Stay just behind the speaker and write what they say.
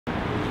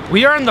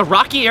We are in the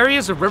rocky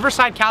areas of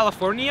Riverside,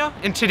 California,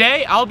 and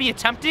today I'll be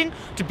attempting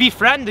to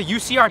befriend the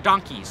UCR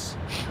donkeys.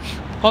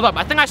 Hold up,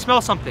 I think I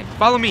smell something.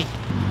 Follow me.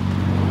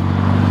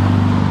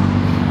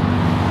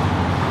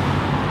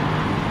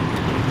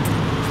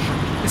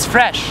 It's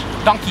fresh,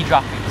 donkey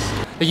droppings.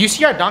 The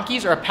UCR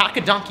donkeys are a pack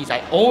of donkeys I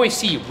always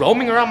see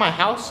roaming around my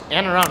house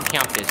and around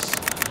campus.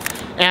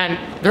 And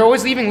they're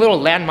always leaving little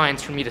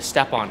landmines for me to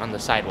step on the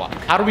sidewalk.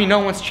 How do we know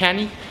once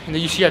Channy and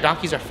the UCR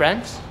donkeys are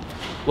friends?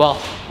 Well,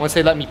 once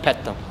they let me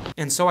pet them.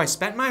 And so I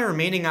spent my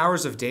remaining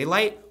hours of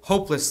daylight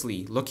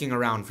hopelessly looking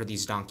around for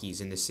these donkeys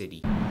in the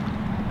city.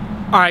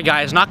 Alright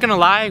guys, not gonna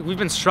lie, we've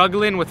been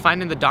struggling with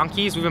finding the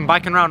donkeys. We've been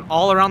biking around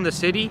all around the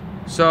city.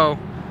 So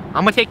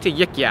I'm gonna take to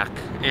Yik Yak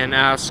and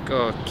ask,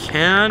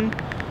 can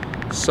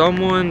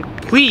someone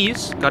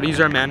please, gotta use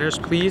our manners,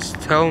 please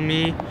tell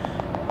me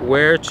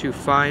where to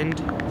find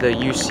the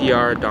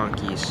UCR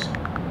donkeys.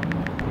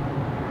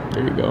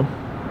 There you go.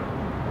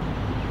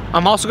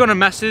 I'm also gonna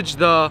message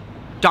the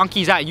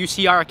Donkeys at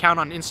UCR account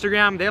on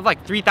Instagram. They have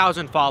like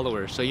 3,000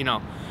 followers, so you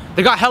know,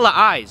 they got hella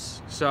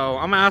eyes. So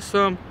I'm gonna ask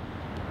them,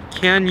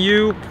 can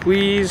you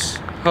please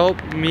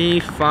help me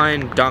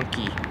find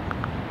Donkey?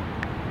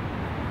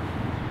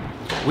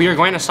 We are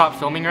going to stop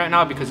filming right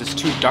now because it's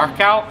too dark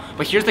out,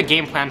 but here's the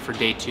game plan for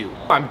day 2.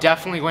 I'm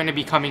definitely going to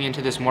be coming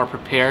into this more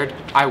prepared.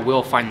 I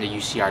will find the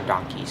UCR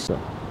donkeys.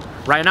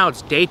 Right now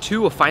it's day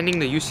 2 of finding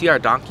the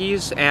UCR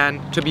donkeys,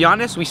 and to be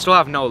honest, we still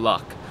have no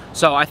luck.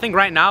 So I think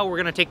right now we're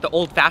gonna take the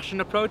old-fashioned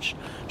approach,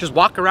 just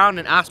walk around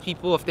and ask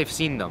people if they've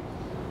seen them.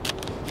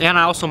 And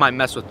I also might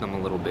mess with them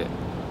a little bit.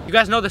 You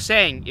guys know the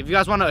saying, if you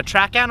guys wanna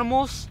attract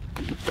animals,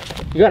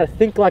 you gotta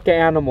think like an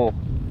animal.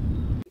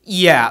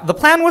 Yeah, the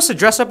plan was to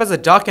dress up as a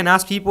duck and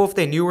ask people if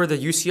they knew where the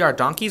UCR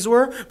donkeys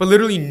were, but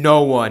literally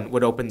no one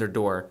would open their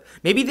door.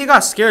 Maybe they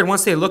got scared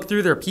once they looked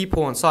through their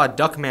peephole and saw a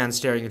duck man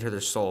staring into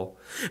their soul.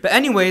 But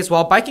anyways,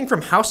 while biking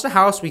from house to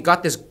house, we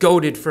got this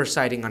goated first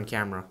sighting on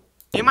camera.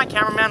 Me and my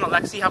cameraman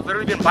Alexi have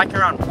literally been biking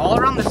around all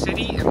around the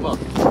city, and look,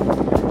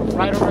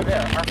 right over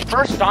there, our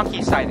first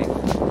donkey sighting.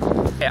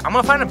 Okay, I'm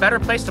gonna find a better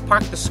place to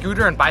park the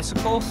scooter and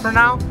bicycle for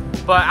now,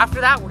 but after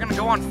that, we're gonna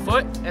go on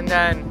foot and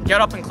then get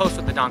up and close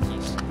with the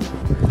donkeys.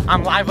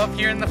 I'm live up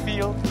here in the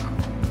field,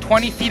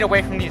 20 feet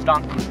away from these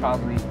donkeys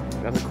probably.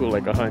 That's a cool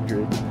like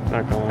 100,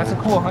 not gonna lie. That's a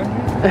cool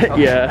 100?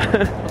 Okay.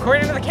 Yeah.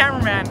 According to the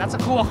cameraman, that's a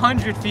cool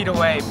 100 feet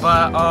away,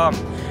 but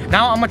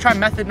now I'm gonna try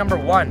method number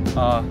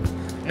 1.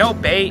 No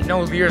bait,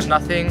 no lures,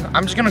 nothing.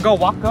 I'm just gonna go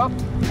walk up,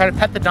 try to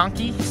pet the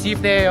donkey, see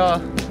if they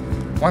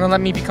wanna let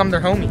me become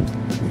their homie.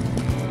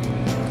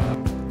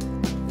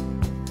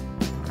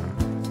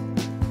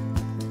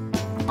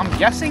 I'm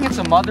guessing it's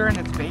a mother and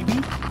its baby,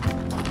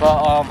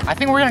 but I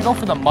think we're gonna go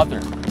for the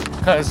mother,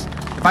 because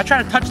if I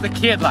try to touch the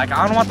kid, like,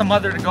 I don't want the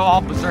mother to go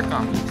all berserk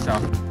on me, so.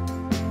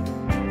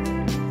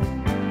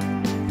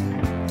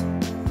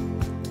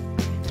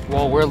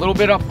 Well, we're a little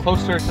bit up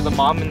closer to the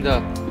mom and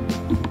the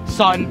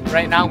son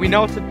right now. We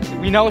know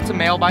it's a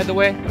male, by the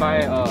way.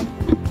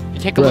 If you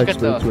take a look at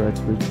the,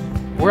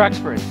 we're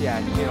experts, yeah.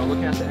 You know,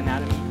 looking at the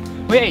anatomy.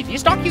 Wait,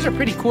 these donkeys are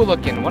pretty cool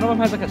looking. One of them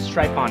has like a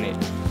stripe on it.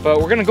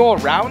 But we're gonna go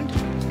around,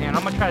 and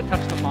I'm gonna try to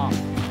touch the mom.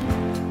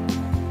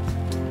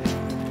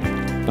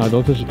 Nah,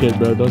 don't touch the kid,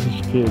 bro. Don't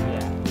touch the kid.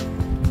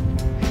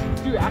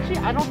 Yeah. Dude, actually,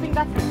 I don't think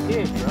that's the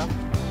kid, bro.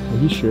 Are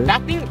you sure?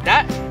 That thing,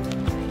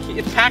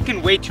 it's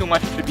packing way too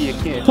much to be a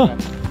kid.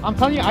 I'm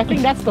telling you, I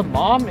think that's the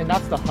mom and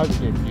that's the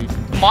husband, dude.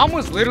 Mom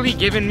was literally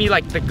giving me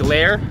like the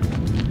glare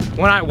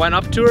when I went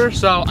up to her,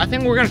 so I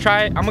think we're gonna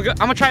try. I'm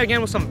gonna try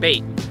again with some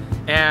bait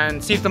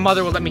and see if the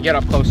mother will let me get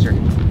up closer.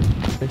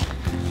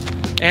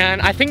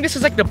 And I think this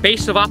is like the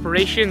base of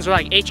operations, or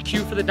like HQ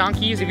for the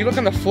donkeys. If you look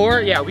on the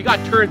floor, yeah, we got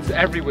turds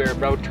everywhere,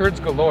 bro. Turds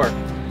galore.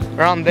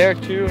 Around there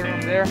too,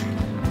 around there,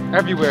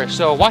 everywhere.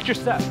 So watch your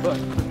step. Look,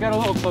 let's get a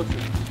little closer.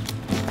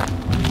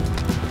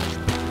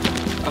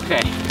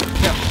 Okay,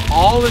 get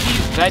all of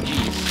these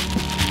veggies.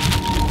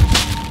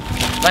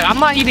 Like, I'm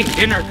not eating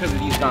dinner because of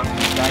these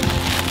donkeys, guys.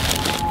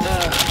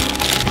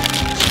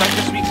 Spent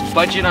this week's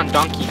budget on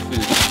donkey food.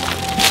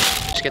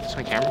 Just get this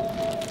on camera.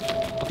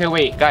 Okay,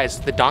 wait, guys.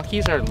 The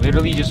donkeys are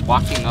literally just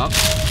walking up.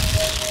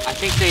 I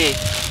think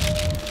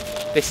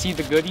they see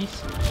the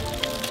goodies.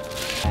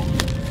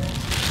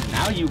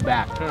 Now you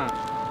back, huh?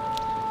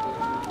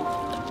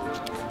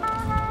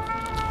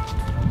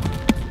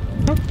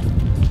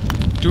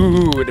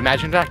 Dude,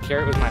 imagine that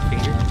carrot with my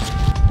finger.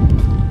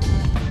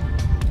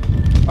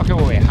 Okay,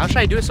 wait, how should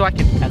I do it so I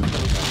can pet them?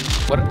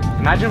 What?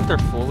 Imagine if they're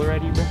full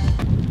already, bro.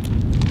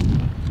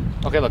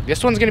 Okay, look,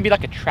 this one's gonna be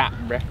like a trap,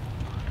 bro.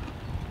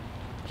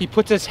 He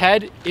puts his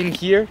head in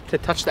here to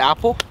touch the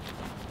apple.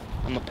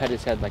 I'm gonna pet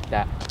his head like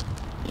that.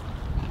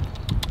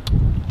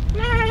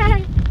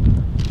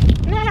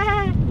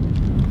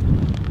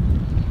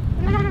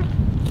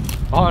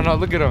 Oh no,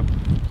 look at him.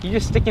 He's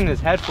just sticking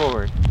his head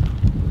forward.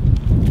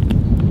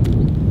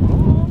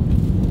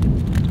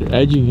 You're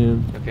edging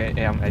him. Okay,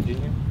 yeah, I'm edging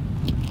him.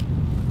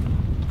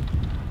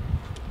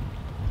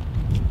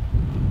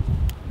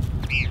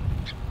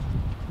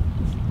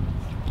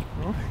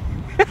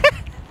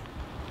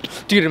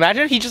 Dude,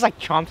 imagine if he just like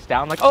chomps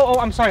down like, oh,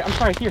 I'm sorry,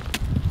 here.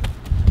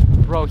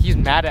 Bro, he's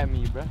mad at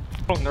me, bro.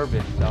 I'm so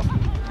nervous, so.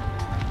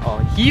 Oh,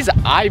 he's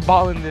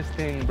eyeballing this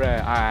thing, bro.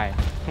 Alright,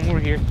 come over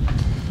here.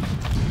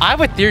 I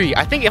have a theory.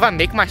 I think if I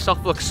make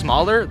myself look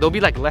smaller, they'll be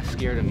like less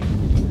scared of me.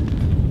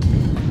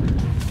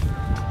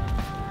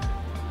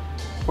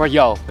 Or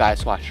yo,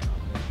 guys, watch.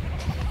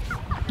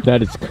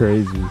 That is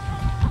crazy.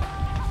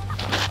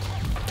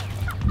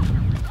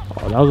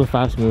 Oh, that was a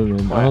fast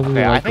movement.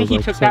 Okay, I think he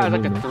took that as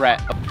like a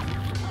threat.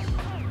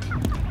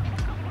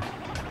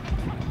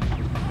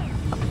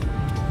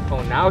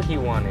 Oh, now he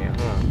won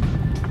it, huh?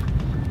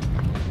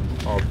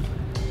 Oh,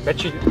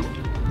 bet you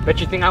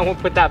think I won't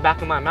put that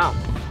back in my mouth.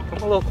 Come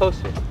a little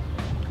closer.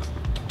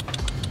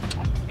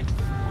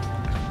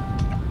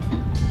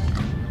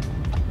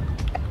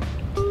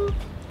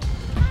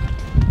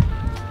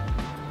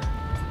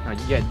 Now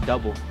you get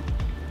double.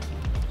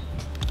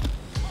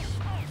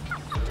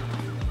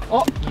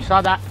 Oh, you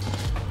saw that?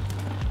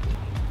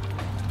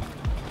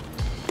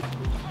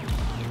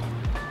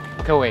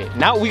 Okay, wait.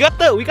 Now we got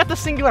the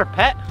singular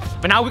pet,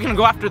 but now we're gonna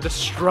go after the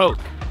stroke.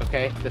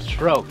 Okay, the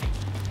stroke.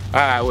 All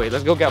right, wait.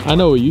 Let's go get one. I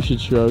know what you should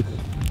stroke.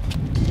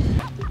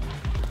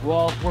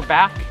 Well, we're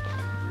back,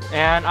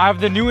 and I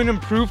have the new and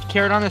improved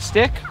carrot on the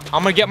stick.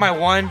 I'm gonna get my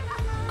one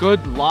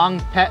good long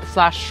pet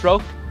 /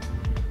 stroke.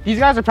 These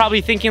guys are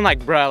probably thinking like,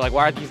 bruh, like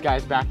why are these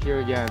guys back here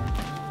again?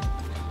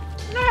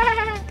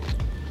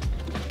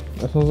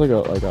 That sounds like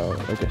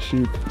a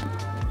sheep.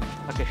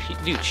 Like a sheep,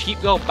 dude.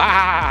 Sheep go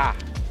bah.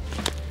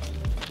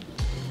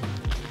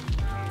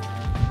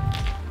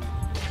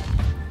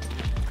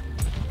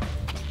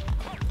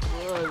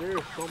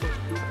 There's so much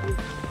poop.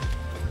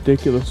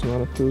 Ridiculous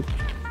amount of poop.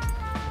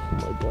 Oh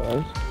my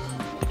gosh.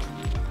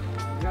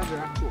 You guys are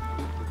actual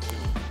poopers.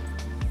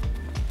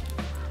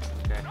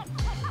 Okay.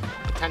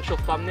 Potential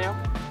thumbnail.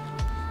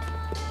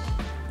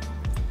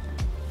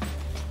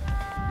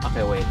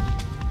 Okay, wait.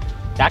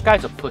 That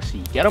guy's a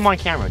pussy. Get him on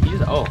camera.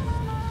 He's oh.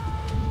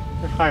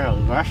 This kind of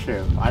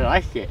aggressive. I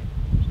like it.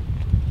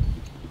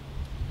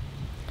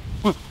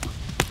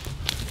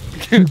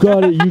 You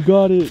got it. You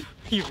got it.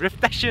 He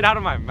ripped that shit out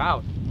of my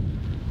mouth.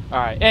 All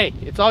right. Hey,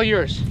 it's all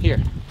yours.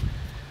 Here.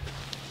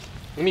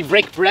 Let me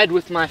break bread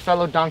with my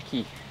fellow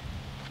donkey.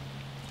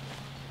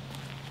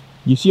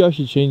 UCR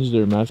should change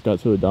their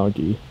mascot to a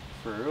donkey.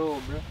 For real,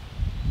 bro.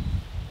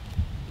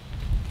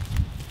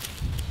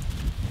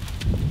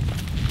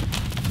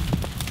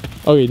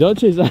 Okay, don't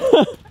chase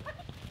that.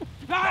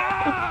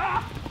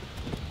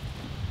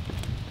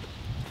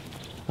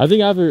 I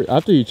think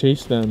after you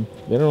chase them,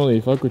 they don't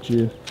really fuck with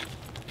you.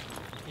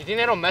 You think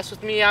they don't mess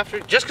with me after?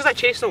 Just because I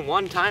chased them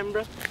one time,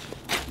 bro?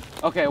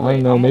 Okay, I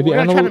wait. don't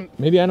know.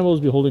 Maybe animals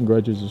be holding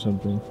grudges or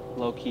something.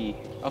 Low key.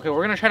 Okay,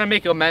 we're gonna try to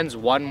make amends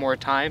one more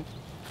time.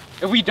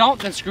 If we don't,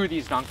 then screw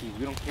these donkeys.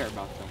 We don't care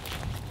about them.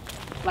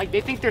 Like,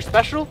 they think they're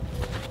special?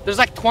 There's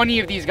like 20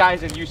 of these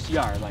guys in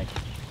UCR. Like,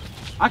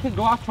 I could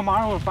go out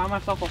tomorrow and find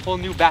myself a whole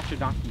new batch of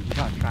donkeys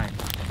without trying.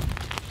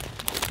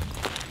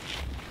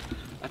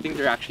 I think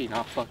they're actually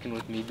not fucking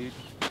with me, dude.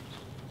 I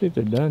think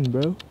they're done,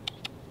 bro.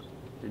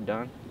 They're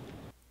done.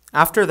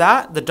 After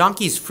that, the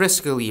donkeys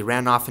friskily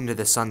ran off into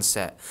the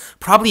sunset,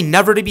 probably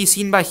never to be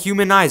seen by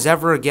human eyes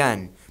ever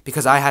again,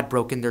 because I had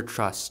broken their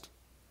trust.